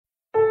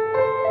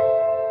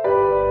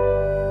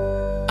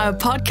A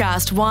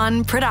Podcast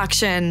One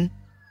production.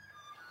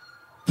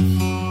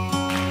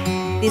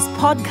 This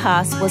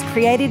podcast was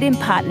created in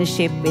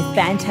partnership with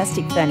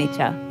Fantastic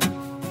Furniture.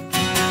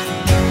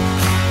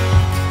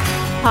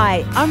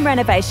 Hi, I'm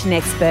renovation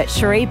expert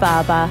Cherie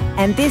Barber,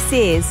 and this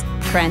is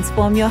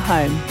Transform Your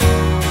Home.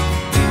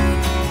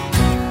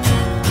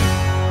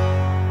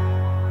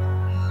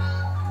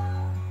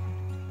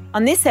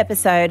 On this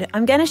episode,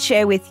 I'm going to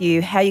share with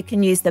you how you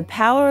can use the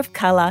power of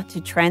colour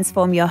to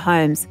transform your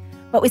homes.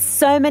 But with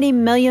so many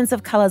millions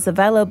of colours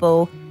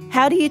available,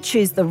 how do you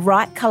choose the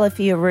right colour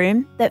for your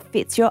room that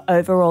fits your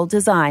overall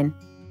design?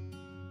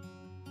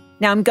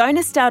 Now, I'm going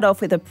to start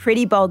off with a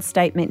pretty bold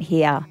statement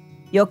here.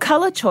 Your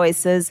colour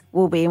choices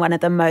will be one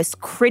of the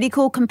most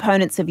critical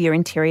components of your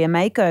interior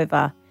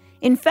makeover.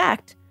 In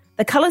fact,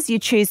 the colours you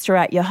choose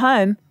throughout your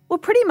home will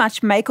pretty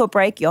much make or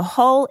break your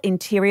whole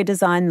interior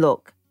design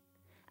look.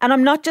 And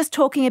I'm not just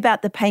talking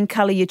about the paint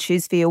colour you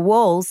choose for your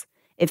walls.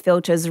 It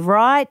filters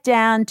right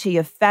down to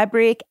your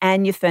fabric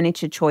and your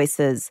furniture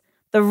choices,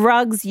 the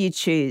rugs you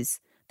choose,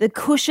 the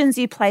cushions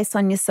you place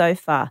on your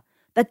sofa,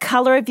 the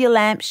colour of your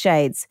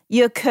lampshades,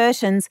 your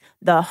curtains,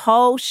 the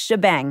whole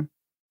shebang.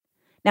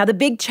 Now, the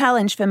big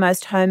challenge for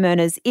most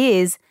homeowners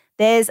is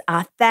there's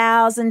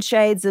 1,000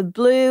 shades of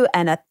blue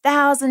and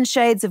 1,000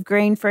 shades of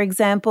green, for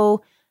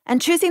example, and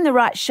choosing the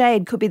right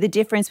shade could be the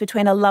difference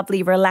between a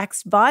lovely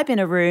relaxed vibe in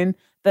a room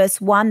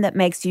versus one that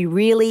makes you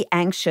really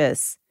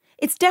anxious.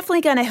 It's definitely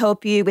going to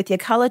help you with your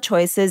colour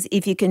choices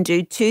if you can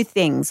do two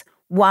things.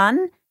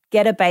 One,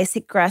 get a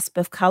basic grasp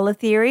of colour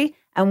theory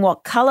and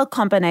what colour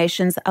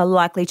combinations are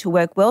likely to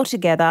work well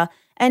together.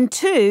 And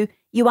two,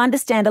 you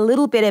understand a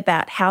little bit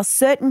about how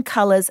certain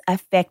colours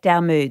affect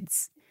our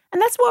moods.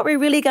 And that's what we're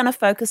really going to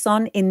focus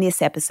on in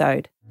this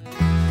episode.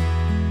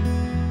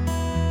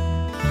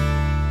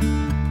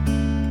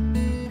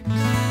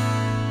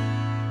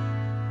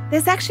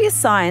 There's actually a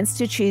science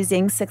to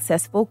choosing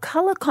successful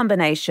colour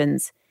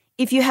combinations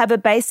if you have a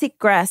basic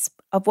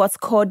grasp of what's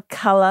called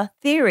colour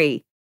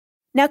theory.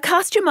 Now,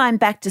 cast your mind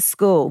back to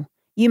school.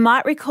 You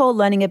might recall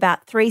learning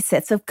about three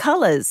sets of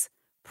colours: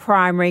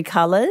 primary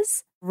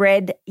colours,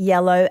 red,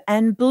 yellow,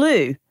 and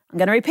blue. I'm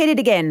going to repeat it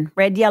again,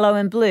 red, yellow,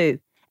 and blue.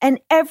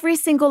 And every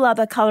single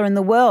other colour in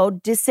the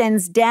world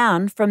descends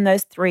down from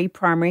those three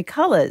primary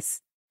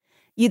colours.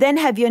 You then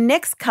have your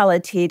next colour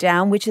tier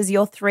down, which is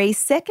your three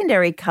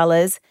secondary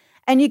colours,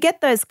 and you get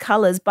those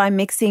colours by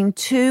mixing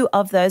two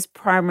of those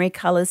primary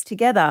colours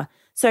together.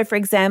 So, for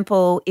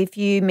example, if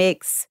you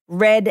mix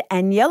red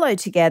and yellow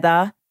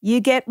together, you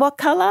get what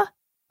colour?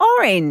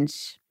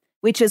 Orange,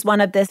 which is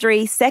one of the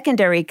three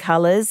secondary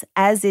colours,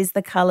 as is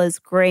the colours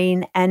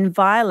green and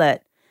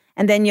violet.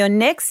 And then your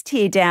next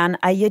tier down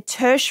are your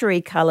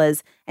tertiary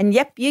colours. And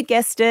yep, you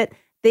guessed it,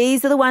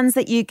 these are the ones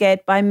that you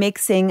get by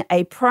mixing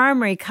a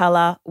primary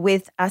colour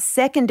with a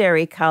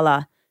secondary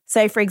colour.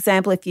 So, for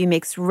example, if you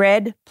mix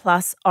red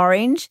plus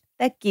orange,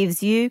 that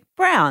gives you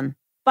brown.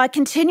 By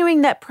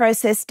continuing that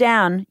process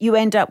down, you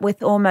end up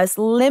with almost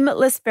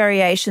limitless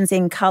variations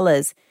in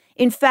colours.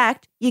 In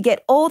fact, you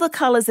get all the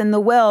colours in the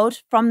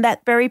world from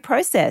that very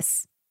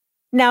process.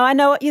 Now, I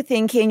know what you're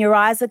thinking. Your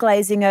eyes are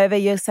glazing over.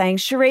 You're saying,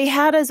 Cherie,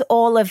 how does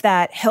all of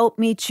that help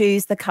me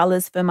choose the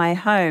colours for my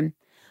home?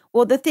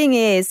 Well, the thing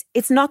is,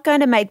 it's not going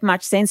to make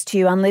much sense to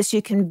you unless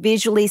you can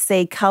visually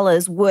see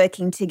colours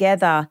working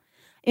together.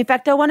 In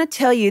fact, I want to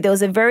tell you there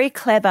was a very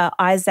clever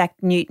Isaac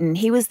Newton.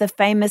 He was the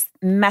famous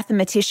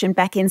mathematician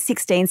back in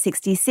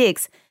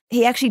 1666.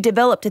 He actually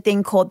developed a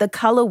thing called the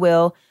colour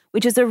wheel,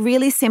 which is a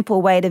really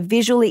simple way to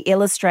visually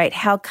illustrate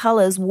how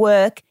colours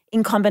work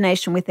in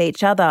combination with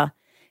each other.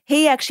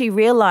 He actually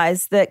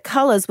realised that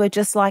colours were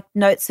just like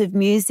notes of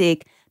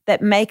music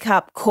that make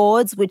up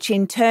chords, which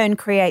in turn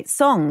create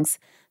songs.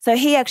 So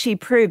he actually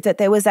proved that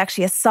there was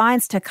actually a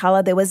science to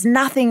colour. There was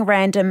nothing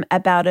random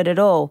about it at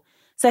all.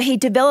 So he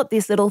developed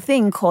this little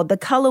thing called the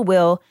colour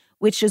wheel,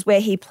 which is where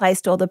he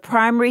placed all the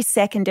primary,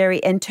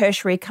 secondary and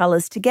tertiary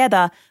colours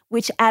together,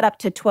 which add up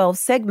to 12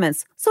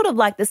 segments, sort of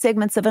like the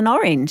segments of an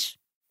orange.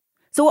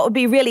 So what would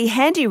be really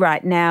handy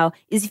right now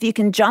is if you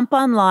can jump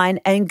online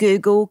and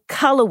Google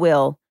colour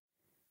wheel.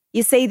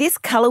 You see, this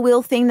colour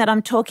wheel thing that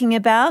I'm talking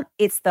about,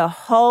 it's the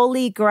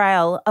holy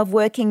grail of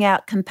working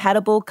out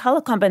compatible colour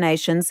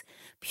combinations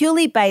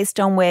purely based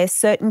on where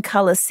certain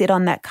colours sit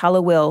on that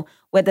colour wheel,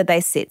 whether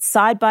they sit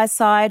side by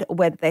side or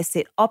whether they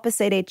sit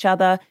opposite each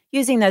other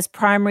using those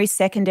primary,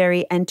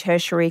 secondary and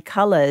tertiary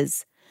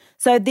colours.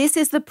 So this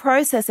is the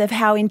process of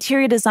how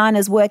interior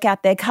designers work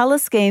out their colour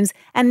schemes,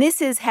 and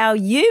this is how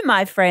you,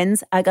 my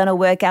friends, are going to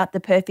work out the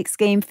perfect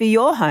scheme for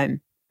your home.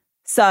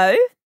 So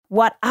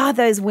what are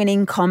those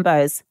winning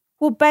combos?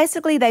 Well,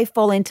 basically they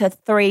fall into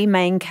three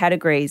main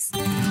categories.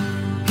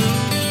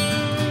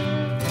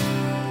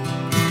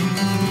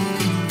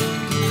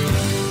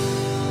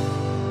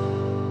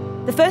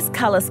 The first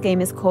colour scheme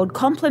is called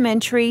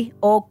complementary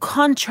or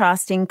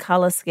contrasting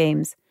colour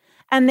schemes.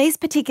 And these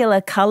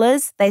particular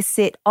colours, they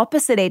sit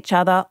opposite each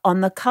other on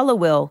the colour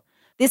wheel.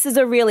 This is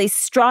a really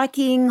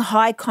striking,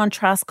 high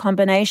contrast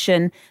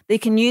combination that you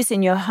can use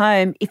in your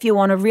home if you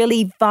want a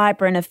really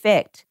vibrant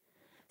effect.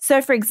 So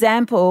for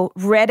example,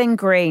 red and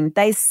green,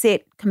 they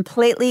sit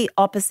completely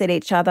opposite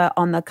each other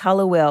on the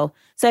colour wheel.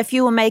 So if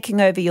you were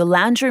making over your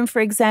lounge room, for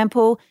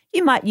example,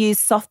 you might use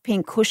soft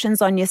pink cushions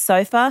on your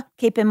sofa.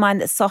 Keep in mind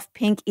that soft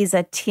pink is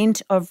a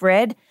tint of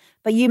red,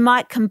 but you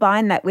might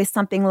combine that with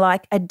something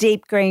like a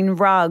deep green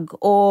rug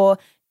or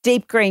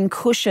deep green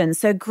cushions.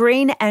 So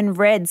green and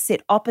red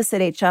sit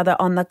opposite each other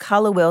on the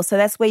colour wheel. So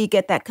that's where you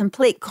get that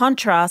complete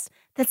contrast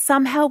that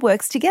somehow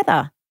works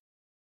together.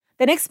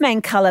 The next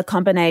main colour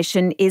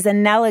combination is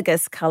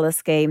analogous colour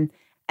scheme.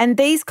 And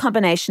these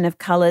combination of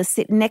colours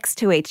sit next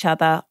to each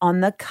other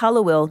on the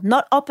colour wheel,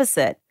 not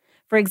opposite.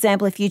 For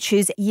example, if you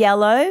choose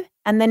yellow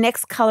and the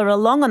next colour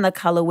along on the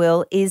colour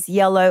wheel is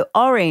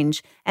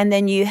yellow-orange, and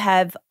then you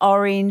have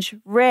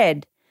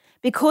orange-red.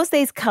 Because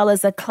these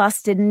colours are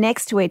clustered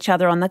next to each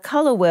other on the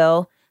colour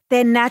wheel,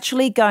 they're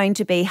naturally going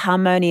to be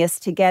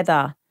harmonious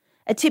together.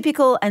 A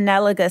typical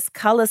analogous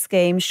colour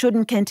scheme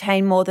shouldn't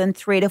contain more than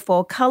 3 to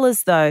 4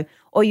 colours though,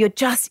 or you're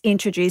just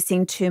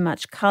introducing too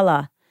much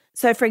colour.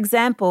 So for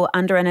example,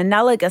 under an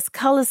analogous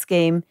colour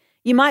scheme,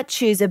 you might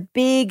choose a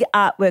big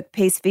artwork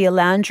piece for your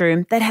lounge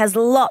room that has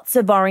lots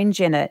of orange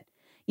in it.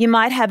 You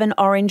might have an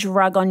orange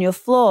rug on your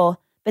floor,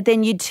 but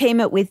then you'd team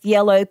it with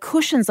yellow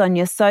cushions on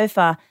your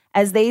sofa,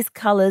 as these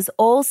colours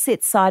all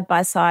sit side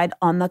by side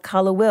on the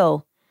colour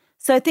wheel.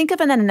 So think of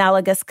an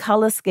analogous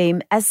colour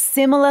scheme as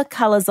similar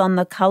colours on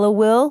the colour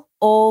wheel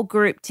all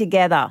grouped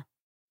together.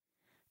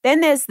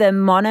 Then there's the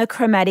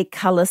monochromatic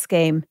colour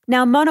scheme.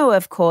 Now mono,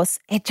 of course,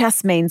 it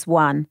just means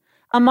one.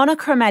 A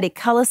monochromatic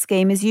colour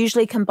scheme is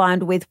usually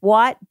combined with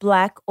white,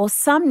 black or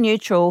some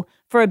neutral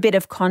for a bit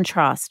of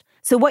contrast.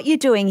 So what you're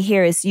doing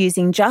here is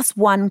using just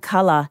one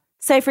colour.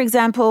 Say for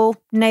example,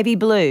 navy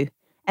blue.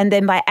 And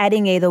then by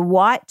adding either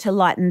white to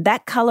lighten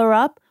that colour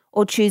up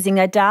or choosing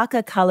a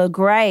darker colour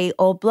grey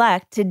or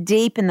black to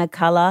deepen the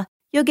colour,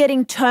 you're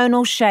getting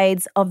tonal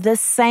shades of the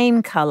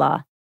same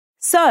colour.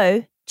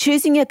 So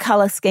choosing your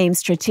colour scheme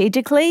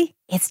strategically,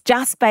 it's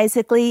just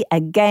basically a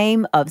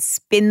game of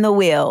spin the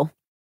wheel.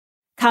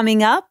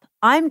 Coming up,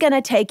 I'm going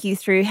to take you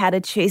through how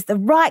to choose the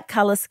right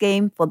colour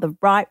scheme for the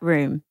right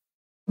room.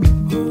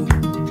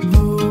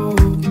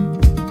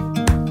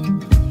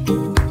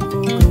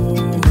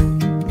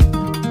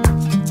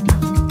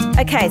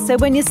 Okay, so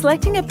when you're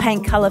selecting a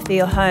paint colour for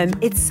your home,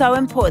 it's so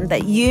important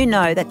that you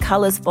know that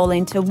colours fall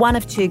into one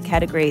of two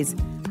categories.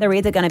 They're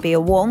either going to be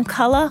a warm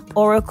colour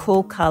or a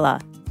cool colour.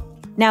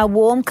 Now,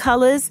 warm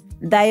colours,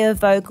 they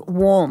evoke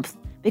warmth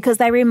because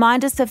they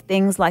remind us of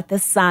things like the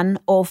sun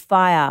or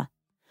fire.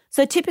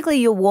 So typically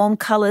your warm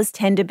colours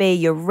tend to be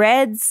your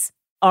reds,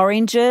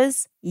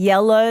 oranges,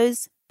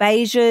 yellows,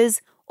 beiges,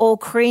 or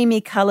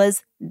creamy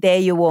colours. They're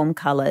your warm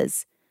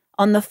colours.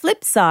 On the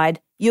flip side,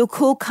 your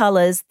cool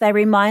colours, they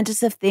remind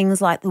us of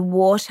things like the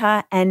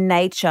water and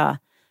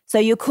nature. So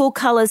your cool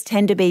colours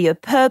tend to be your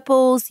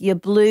purples, your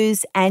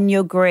blues, and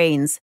your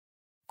greens.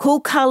 Cool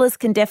colours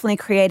can definitely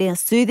create a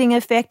soothing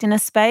effect in a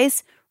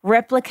space,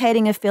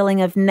 replicating a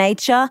feeling of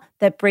nature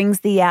that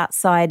brings the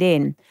outside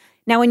in.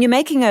 Now, when you're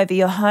making over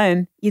your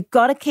home, you've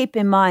got to keep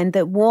in mind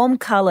that warm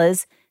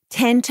colours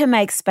tend to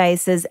make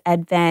spaces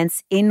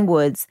advance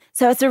inwards.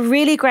 So it's a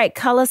really great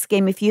colour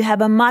scheme if you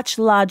have a much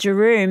larger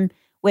room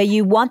where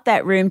you want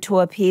that room to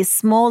appear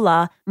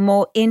smaller,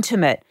 more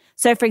intimate.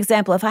 So for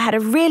example, if I had a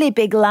really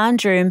big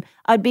lounge room,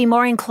 I'd be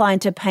more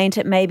inclined to paint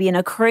it maybe in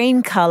a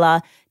cream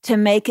colour to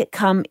make it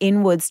come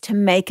inwards, to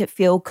make it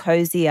feel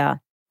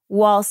cozier.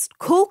 Whilst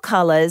cool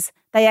colours,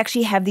 they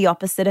actually have the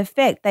opposite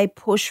effect. They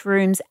push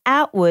rooms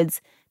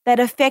outwards that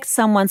affect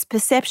someone's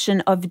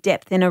perception of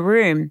depth in a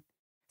room.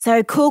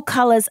 So cool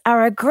colours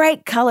are a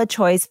great colour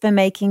choice for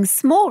making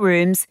small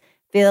rooms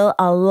feel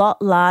a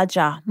lot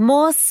larger,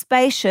 more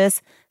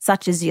spacious,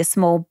 such as your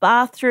small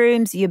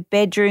bathrooms, your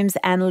bedrooms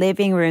and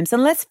living rooms.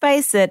 And let's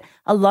face it,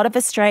 a lot of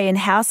Australian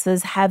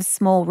houses have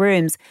small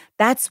rooms.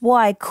 That's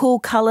why cool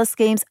colour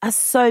schemes are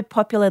so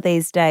popular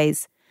these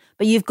days.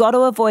 But you've got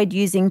to avoid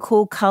using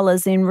cool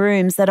colours in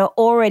rooms that are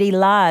already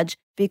large,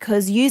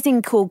 because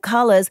using cool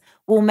colours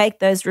will make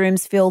those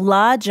rooms feel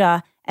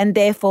larger and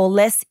therefore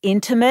less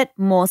intimate,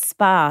 more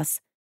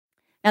sparse.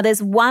 Now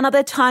there's one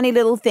other tiny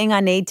little thing I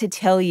need to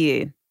tell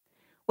you.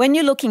 When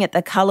you're looking at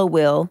the colour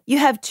wheel, you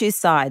have two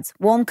sides,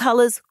 warm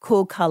colours,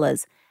 cool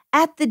colours.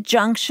 At the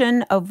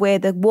junction of where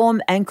the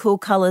warm and cool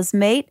colours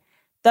meet,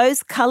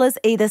 those colours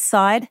either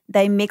side,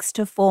 they mix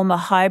to form a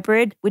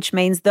hybrid, which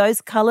means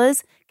those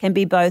colours can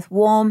be both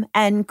warm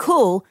and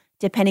cool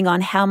depending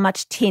on how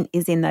much tint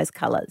is in those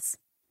colours.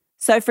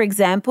 So for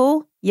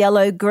example,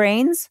 yellow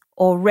greens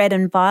or red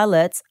and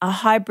violets are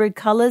hybrid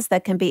colours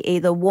that can be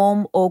either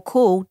warm or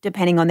cool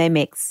depending on their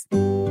mix.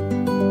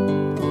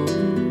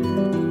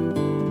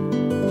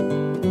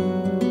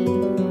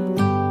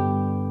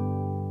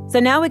 So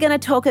now we're going to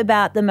talk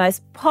about the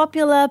most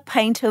popular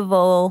paint of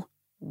all,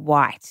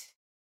 white.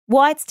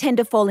 Whites tend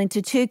to fall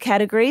into two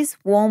categories,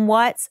 warm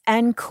whites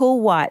and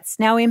cool whites.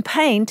 Now in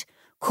paint,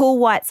 cool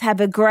whites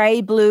have a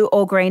grey, blue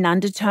or green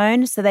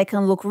undertone, so they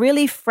can look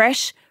really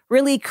fresh,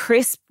 really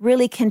crisp,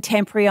 really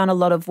contemporary on a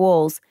lot of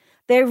walls.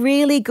 They're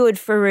really good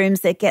for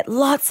rooms that get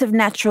lots of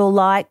natural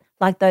light,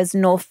 like those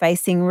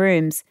north-facing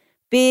rooms.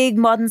 Big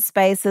modern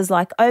spaces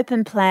like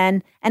open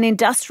plan and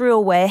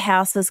industrial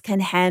warehouses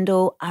can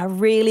handle a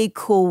really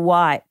cool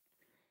white.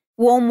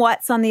 Warm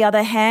whites, on the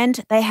other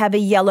hand, they have a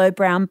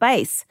yellow-brown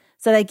base,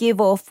 so they give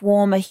off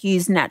warmer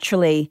hues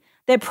naturally.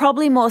 They're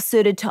probably more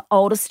suited to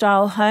older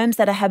style homes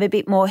that have a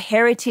bit more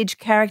heritage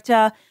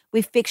character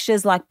with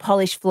fixtures like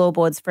polished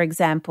floorboards, for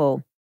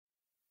example.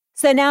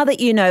 So now that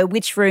you know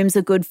which rooms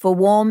are good for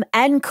warm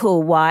and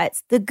cool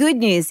whites, the good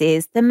news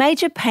is the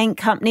major paint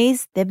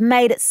companies, they've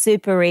made it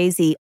super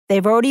easy.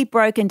 They've already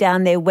broken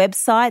down their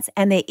websites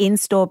and their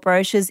in-store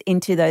brochures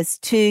into those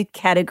two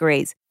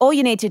categories. All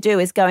you need to do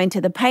is go into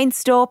the paint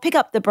store, pick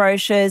up the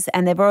brochures,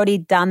 and they've already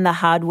done the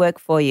hard work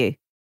for you.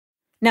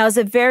 Now, as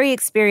a very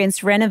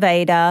experienced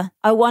renovator,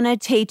 I want to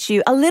teach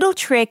you a little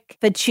trick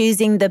for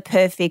choosing the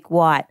perfect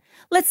white.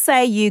 Let's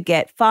say you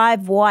get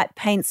 5 white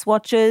paint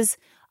swatches.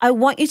 I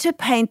want you to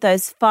paint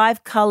those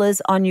 5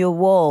 colours on your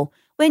wall.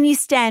 When you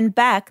stand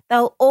back,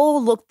 they'll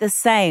all look the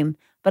same.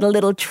 But a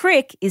little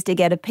trick is to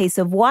get a piece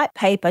of white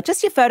paper,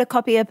 just your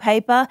photocopier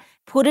paper,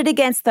 put it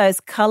against those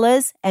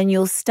colours and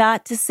you'll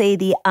start to see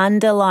the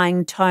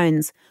underlying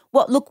tones.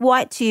 What look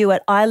white to you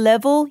at eye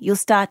level, you'll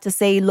start to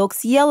see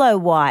looks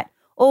yellow-white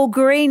or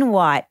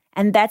green-white.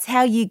 And that's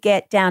how you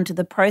get down to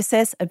the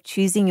process of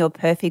choosing your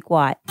perfect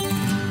white.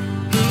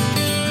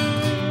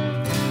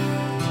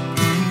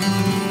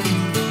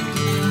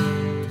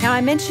 Now,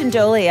 I mentioned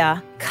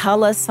earlier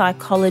colour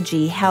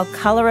psychology, how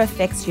colour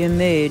affects your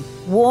mood.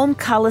 Warm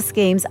colour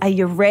schemes are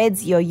your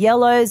reds, your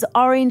yellows,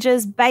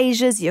 oranges,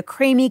 beiges, your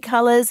creamy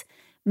colours,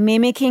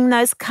 mimicking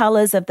those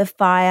colours of the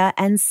fire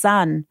and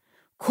sun.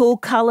 Cool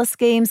colour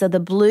schemes are the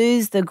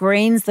blues, the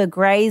greens, the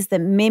greys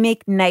that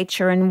mimic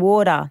nature and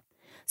water.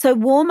 So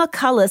warmer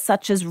colours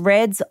such as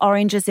reds,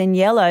 oranges and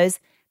yellows,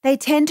 they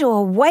tend to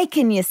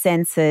awaken your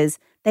senses.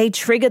 They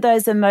trigger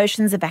those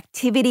emotions of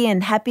activity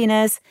and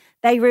happiness.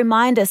 They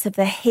remind us of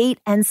the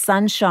heat and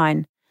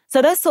sunshine.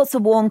 So those sorts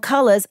of warm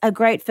colours are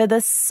great for the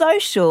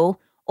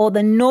social or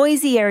the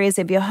noisy areas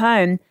of your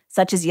home,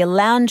 such as your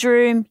lounge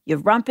room, your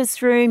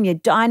rumpus room, your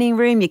dining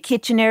room, your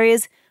kitchen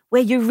areas,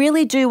 where you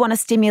really do want to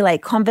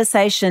stimulate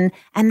conversation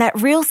and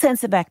that real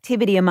sense of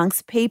activity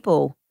amongst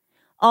people.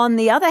 On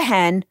the other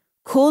hand,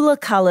 cooler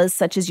colours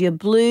such as your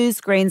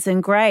blues, greens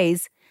and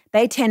greys,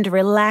 they tend to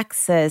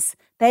relax us.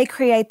 They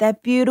create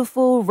that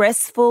beautiful,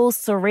 restful,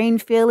 serene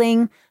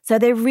feeling. So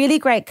they're really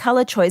great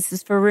colour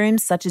choices for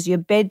rooms such as your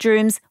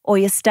bedrooms or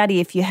your study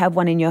if you have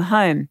one in your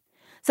home.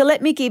 So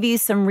let me give you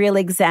some real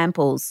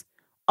examples.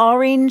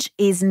 Orange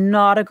is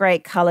not a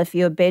great colour for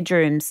your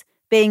bedrooms.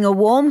 Being a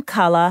warm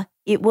colour,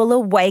 it will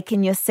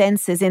awaken your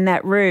senses in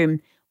that room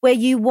where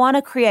you want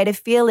to create a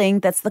feeling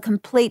that's the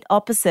complete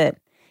opposite.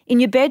 In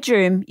your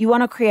bedroom, you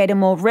want to create a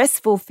more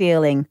restful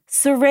feeling,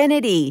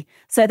 serenity,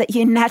 so that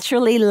you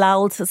naturally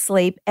lull to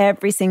sleep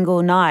every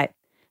single night.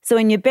 So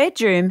in your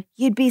bedroom,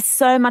 you'd be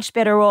so much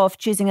better off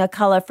choosing a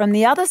colour from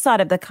the other side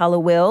of the colour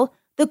wheel,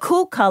 the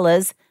cool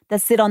colours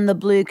that sit on the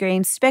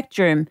blue-green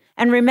spectrum.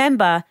 And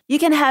remember, you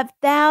can have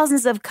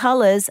thousands of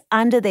colours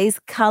under these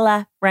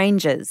colour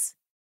ranges.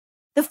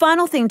 The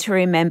final thing to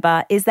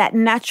remember is that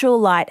natural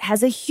light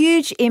has a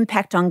huge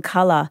impact on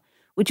colour,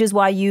 which is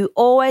why you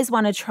always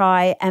want to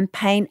try and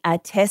paint a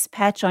test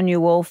patch on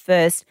your wall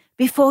first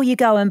before you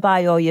go and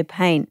buy all your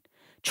paint.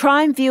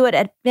 Try and view it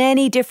at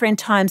many different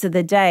times of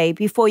the day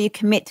before you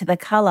commit to the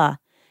colour.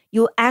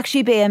 You'll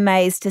actually be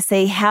amazed to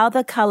see how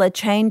the colour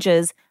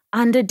changes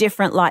under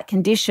different light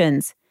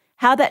conditions.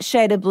 How that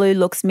shade of blue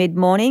looks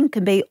mid-morning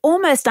can be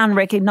almost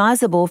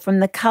unrecognisable from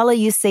the colour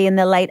you see in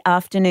the late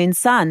afternoon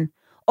sun,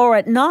 or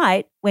at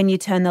night when you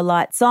turn the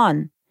lights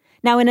on.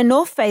 Now, in a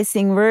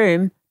north-facing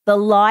room, the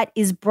light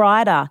is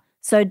brighter,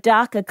 so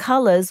darker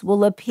colours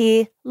will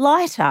appear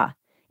lighter.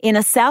 In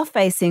a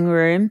south-facing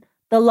room,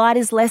 the light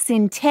is less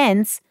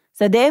intense,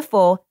 so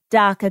therefore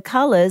darker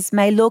colours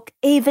may look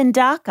even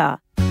darker.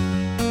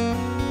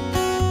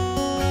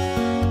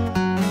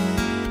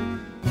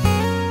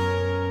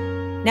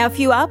 Now, if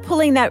you are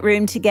pulling that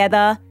room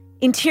together,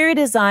 interior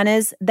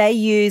designers, they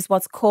use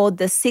what's called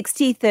the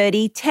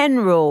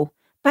 60-30-10 rule.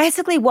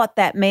 Basically what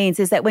that means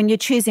is that when you're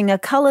choosing a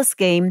colour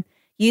scheme,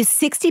 use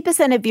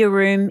 60% of your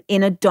room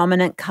in a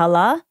dominant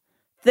colour,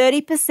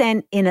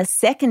 30% in a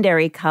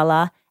secondary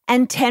colour,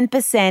 and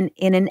 10%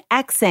 in an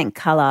accent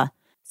colour.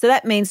 So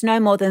that means no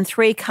more than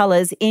 3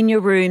 colours in your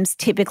rooms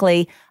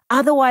typically,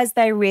 otherwise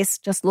they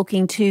risk just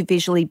looking too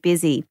visually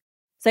busy.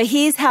 So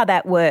here's how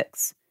that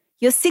works.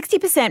 Your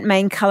 60%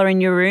 main colour in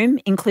your room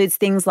includes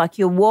things like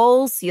your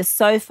walls, your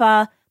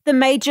sofa, the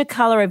major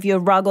colour of your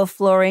rug or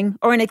flooring,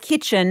 or in a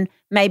kitchen,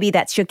 maybe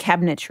that's your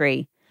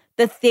cabinetry.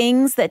 The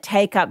things that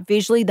take up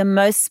visually the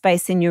most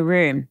space in your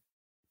room.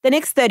 The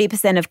next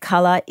 30% of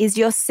colour is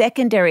your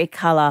secondary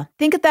colour.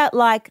 Think of that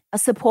like a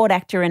support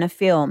actor in a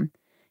film.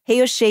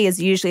 He or she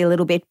is usually a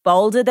little bit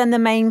bolder than the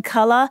main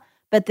colour,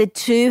 but the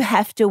two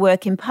have to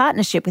work in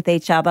partnership with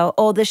each other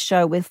or the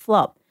show will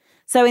flop.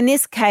 So in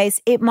this case,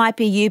 it might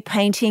be you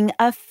painting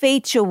a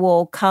feature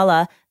wall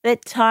colour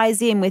that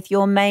ties in with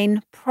your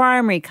main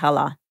primary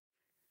colour.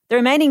 The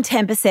remaining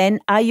 10%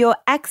 are your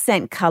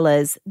accent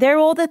colours. They're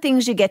all the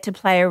things you get to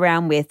play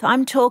around with.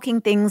 I'm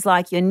talking things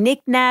like your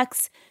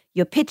knickknacks,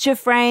 your picture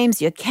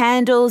frames, your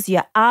candles,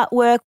 your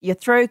artwork, your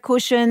throw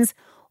cushions,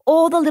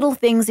 all the little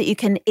things that you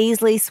can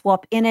easily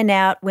swap in and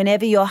out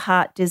whenever your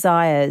heart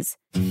desires.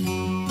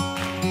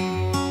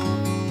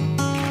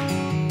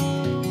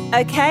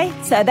 Okay,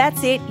 so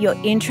that's it, your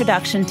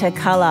introduction to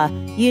colour.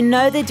 You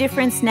know the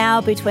difference now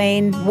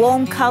between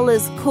warm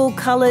colours, cool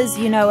colours,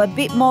 you know a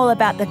bit more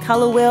about the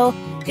colour wheel.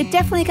 You're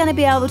definitely going to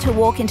be able to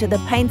walk into the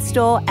paint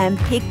store and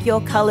pick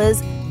your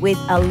colours with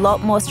a lot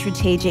more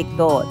strategic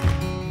thought.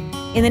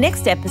 In the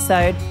next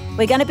episode,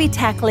 we're going to be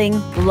tackling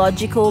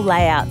logical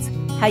layouts,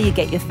 how you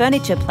get your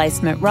furniture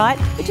placement right,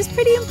 which is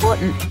pretty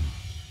important.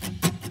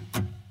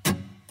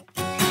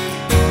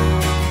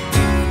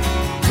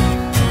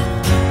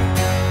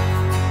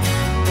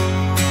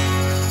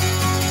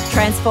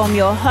 Transform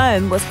Your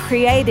Home was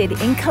created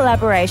in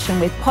collaboration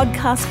with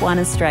Podcast One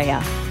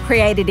Australia,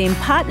 created in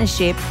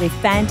partnership with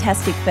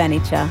Fantastic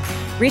Furniture,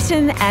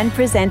 written and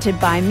presented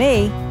by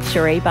me,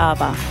 Cherie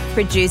Barber,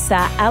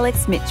 producer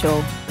Alex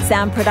Mitchell,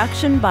 sound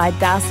production by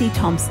Darcy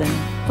Thompson.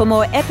 For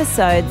more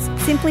episodes,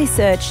 simply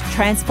search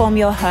Transform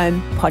Your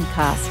Home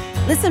podcast.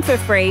 Listen for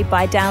free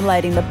by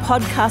downloading the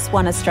Podcast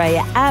One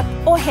Australia app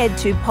or head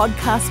to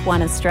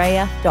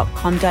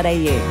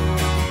podcastoneaustralia.com.au.